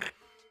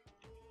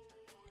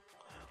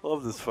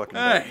 Love this fucking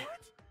guy. Hey,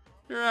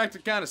 you're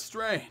acting kind of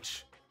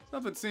strange.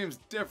 Something seems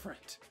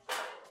different.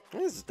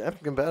 He's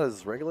acting about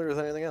as regular as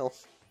anything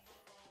else.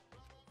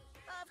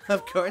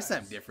 Of course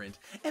I'm different.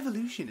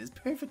 Evolution is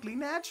perfectly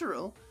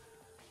natural.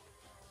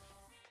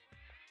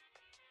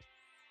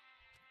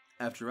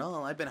 After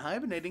all, I've been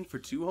hibernating for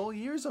 2 whole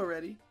years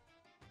already.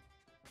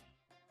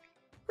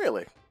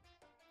 Really?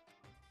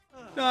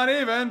 Not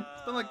even.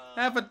 It's been like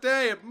half a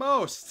day at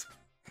most.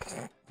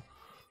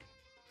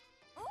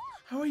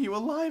 How are you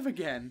alive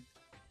again?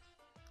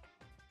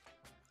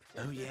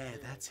 Oh yeah,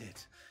 that's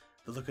it.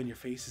 The look on your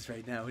faces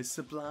right now is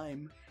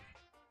sublime.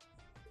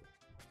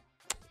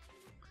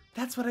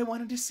 That's what I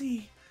wanted to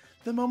see.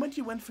 The moment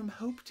you went from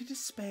hope to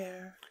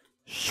despair.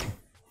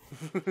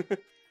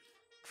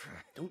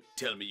 Don't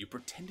tell me you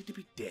pretended to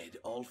be dead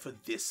all for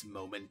this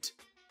moment.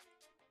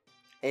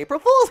 April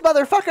Fool's,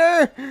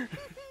 motherfucker!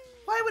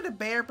 Why would a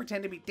bear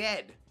pretend to be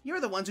dead? You're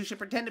the ones who should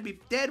pretend to be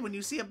dead when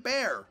you see a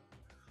bear.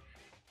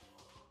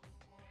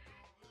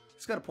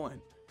 He's got a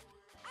point.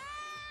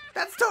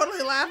 That's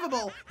totally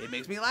laughable. It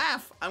makes me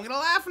laugh. I'm gonna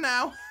laugh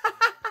now.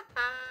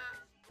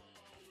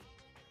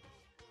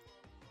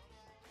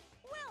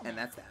 And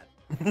that's that.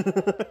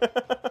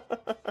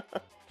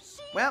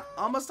 Well,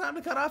 almost time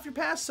to cut off your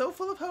past so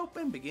full of hope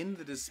and begin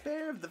the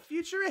despair of the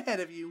future ahead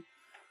of you.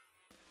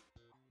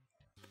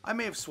 I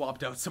may have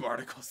swapped out some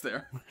articles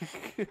there.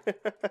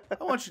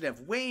 I want you to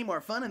have way more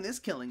fun in this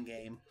killing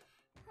game.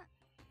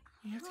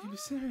 You have to be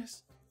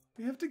serious.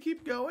 We have to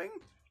keep going.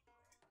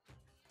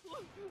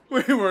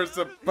 We were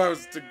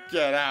supposed to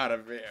get out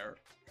of here.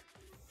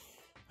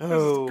 Oh.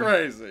 This is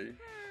crazy.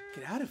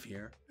 Get out of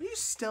here? Are you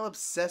still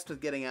obsessed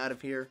with getting out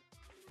of here?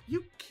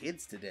 You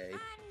kids today.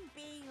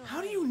 How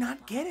do you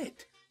not get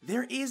it?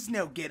 There is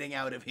no getting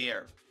out of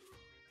here.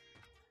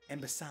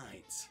 And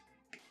besides,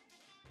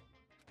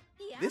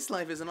 this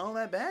life isn't all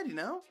that bad, you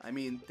know? I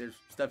mean, there's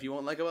stuff you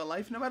won't like about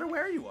life no matter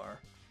where you are.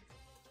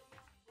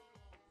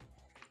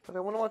 But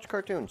I want to watch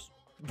cartoons.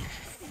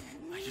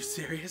 Are you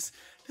serious?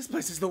 This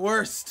place is the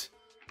worst.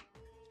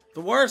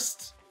 The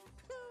worst.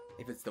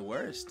 If it's the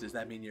worst, does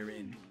that mean you're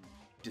in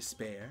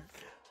despair?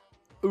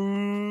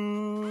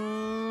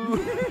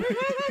 Ooh.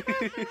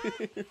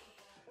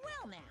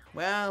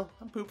 Well,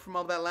 I'm pooped from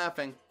all that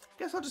laughing.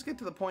 Guess I'll just get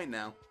to the point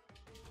now.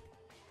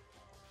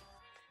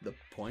 The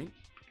point?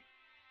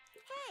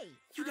 Hey,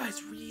 You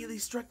guys really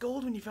struck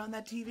gold when you found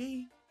that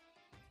TV.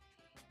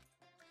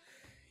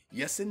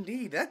 Yes,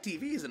 indeed. That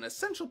TV is an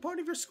essential part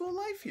of your school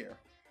life here.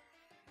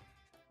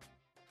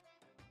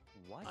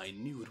 What? I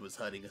knew it was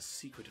hiding a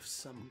secret of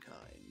some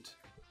kind.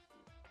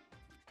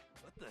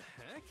 What the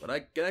heck? But I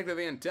connected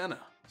the antenna,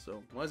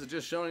 so why is it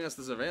just showing us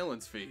the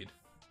surveillance feed?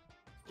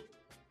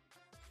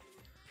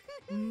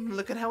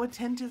 Look at how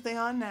attentive they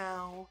are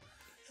now.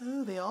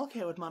 Oh, they all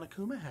care what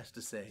Monokuma has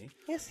to say.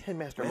 Yes,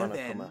 Headmaster Well Monokuma.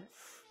 then,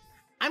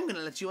 I'm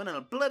gonna let you in on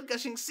a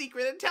blood-gushing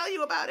secret and tell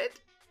you about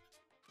it.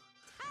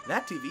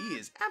 That TV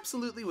is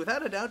absolutely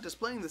without a doubt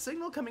displaying the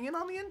signal coming in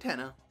on the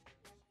antenna.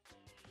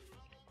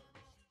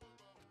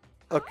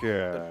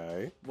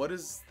 Okay. What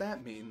does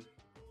that mean?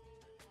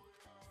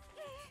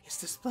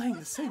 It's displaying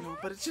the signal,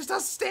 but it's just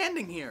us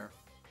standing here.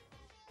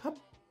 Huh?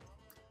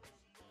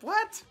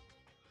 What?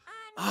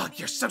 Oh,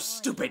 you're so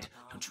stupid!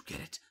 Don't you get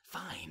it?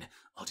 Fine,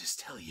 I'll just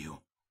tell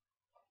you.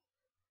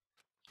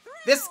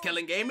 This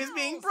killing game is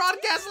being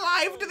broadcast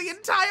live to the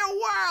entire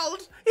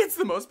world! It's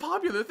the most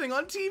popular thing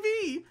on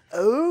TV!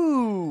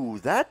 Oh,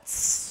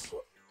 that's...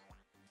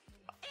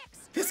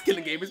 This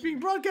killing game is being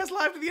broadcast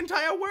live to the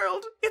entire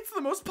world! It's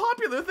the most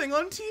popular thing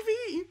on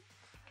TV!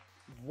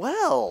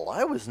 Well,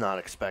 I was not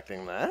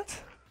expecting that.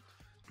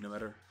 No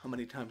matter how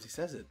many times he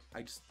says it,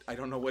 I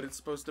don't know what it's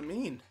supposed to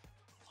mean.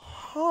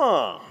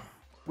 Huh.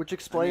 Which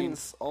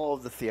explains all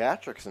of the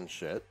theatrics and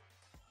shit.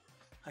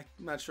 I'm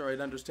not sure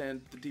I'd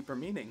understand the deeper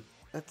meaning.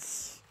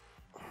 That's...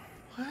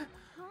 What?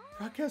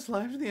 Broadcast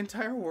live to the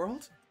entire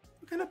world?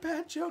 What kind of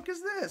bad joke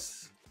is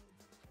this?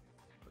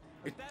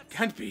 It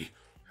can't be.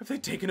 Have they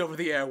taken over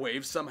the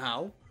airwaves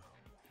somehow?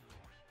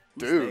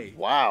 Who's Dude, they?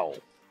 wow.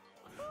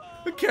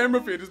 The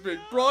camera feed is being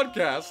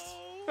broadcast.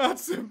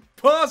 That's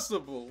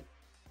impossible.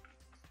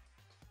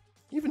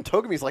 Even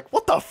Togumi's like,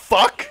 what the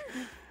fuck?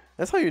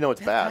 That's how you know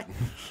it's bad.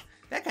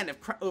 That kind of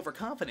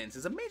overconfidence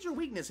is a major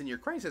weakness in your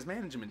crisis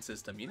management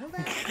system. You know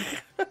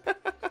that?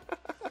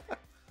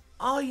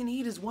 All you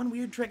need is one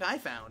weird trick I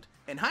found,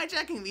 and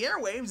hijacking the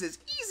airwaves is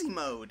easy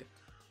mode.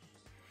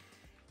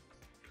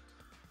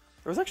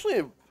 There was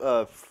actually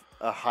a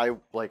high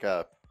like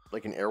an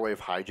airwave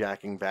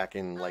hijacking back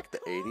in like the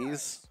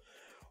 80s,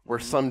 where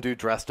some dude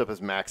dressed up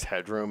as Max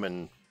Headroom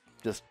and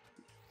just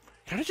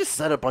kind of just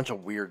said a bunch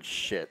of weird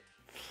shit.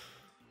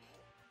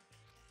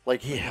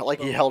 Like he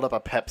held up a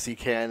Pepsi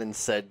can and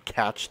said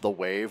 "Catch the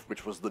wave,"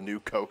 which was the new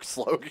Coke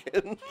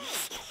slogan.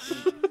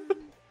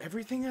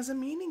 Everything has a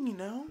meaning, you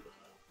know.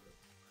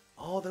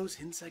 All those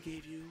hints I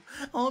gave you,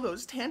 all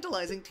those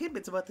tantalizing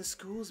tidbits about the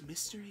school's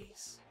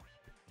mysteries.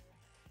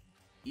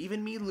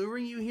 Even me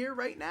luring you here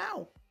right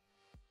now.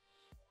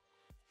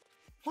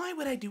 Why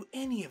would I do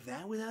any of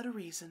that without a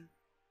reason?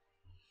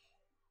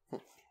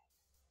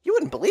 You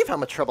wouldn't believe how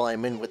much trouble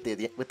I'm in with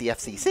the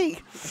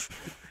FCC.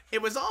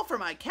 It was all for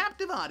my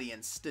captive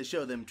audience, to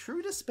show them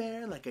true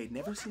despair like I'd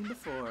never seen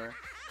before.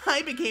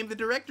 I became the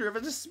director of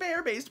a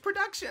despair-based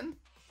production.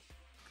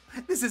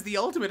 This is the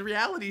ultimate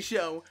reality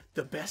show,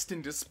 the best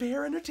in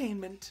despair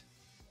entertainment.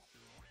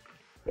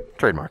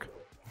 Trademark.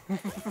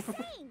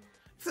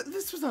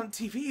 This was on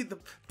TV. The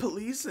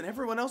police and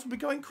everyone else would be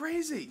going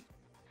crazy.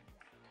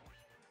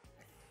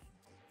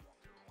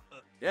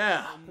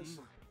 Yeah.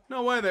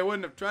 No way they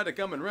wouldn't have tried to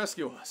come and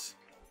rescue us.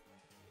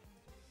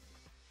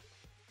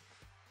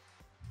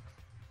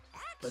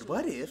 But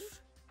what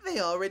if they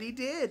already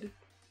did?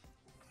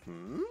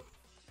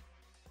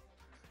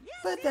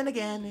 But then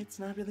again, it's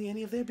not really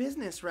any of their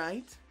business,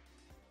 right?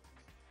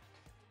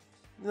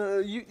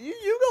 You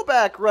go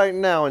back right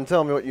now and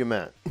tell me what you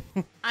meant.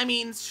 I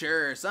mean,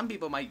 sure, some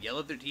people might yell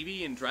at their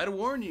TV and try to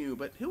warn you,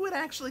 but who would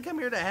actually come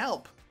here to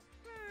help?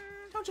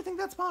 Don't you think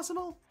that's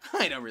possible?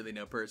 I don't really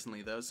know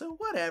personally, though, so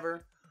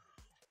whatever.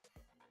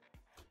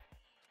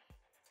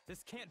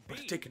 This can't But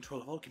to be. take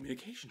control of all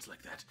communications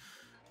like that,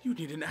 you'd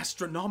need an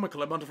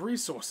astronomical amount of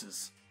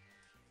resources.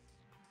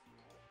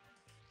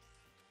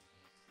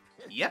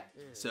 Yep,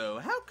 so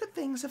how could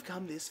things have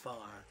come this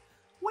far?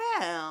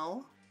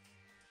 Well...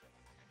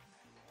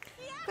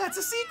 That's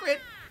a secret!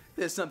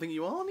 There's something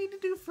you all need to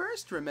do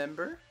first,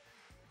 remember?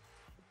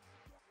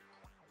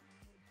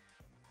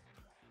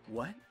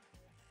 What?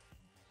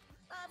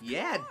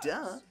 Yeah,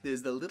 duh.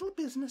 There's the little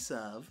business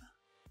of...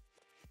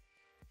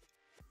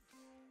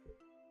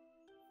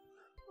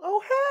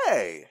 Oh,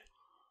 hey!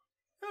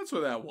 That's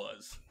what that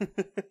was.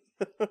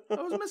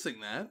 I was missing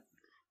that.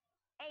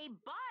 A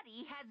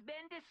body has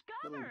been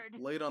discovered.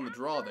 Little late on the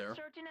draw After there. a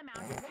certain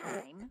amount of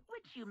time,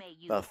 which you may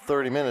use About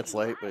 30 minutes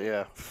however late, you but yeah.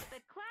 like,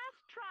 the class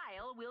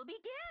trial will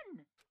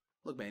begin.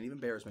 Look, man, even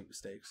bears make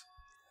mistakes.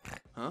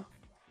 Huh?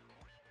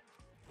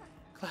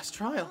 Class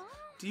trial?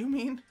 Do you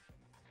mean...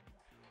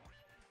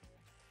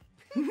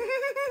 It's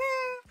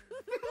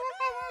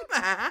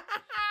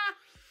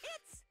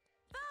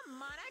the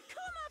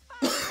Monokuma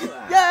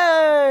Fight.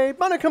 Yay!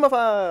 Monokuma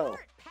file!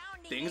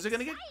 Things are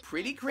gonna get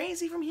pretty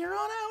crazy from here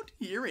on out.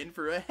 You're in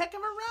for a heck of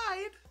a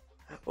ride.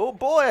 Oh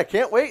boy, I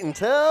can't wait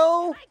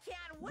until I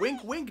can't wait.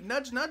 Wink, wink,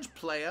 nudge, nudge,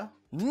 playa.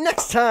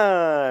 next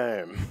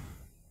time!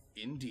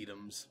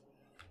 Indeedums.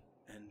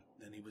 And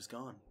then he was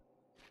gone.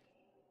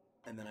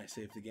 And then I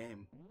saved the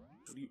game.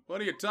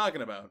 What are you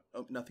talking about?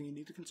 Oh, nothing you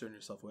need to concern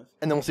yourself with.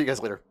 And then we'll see you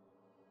guys later.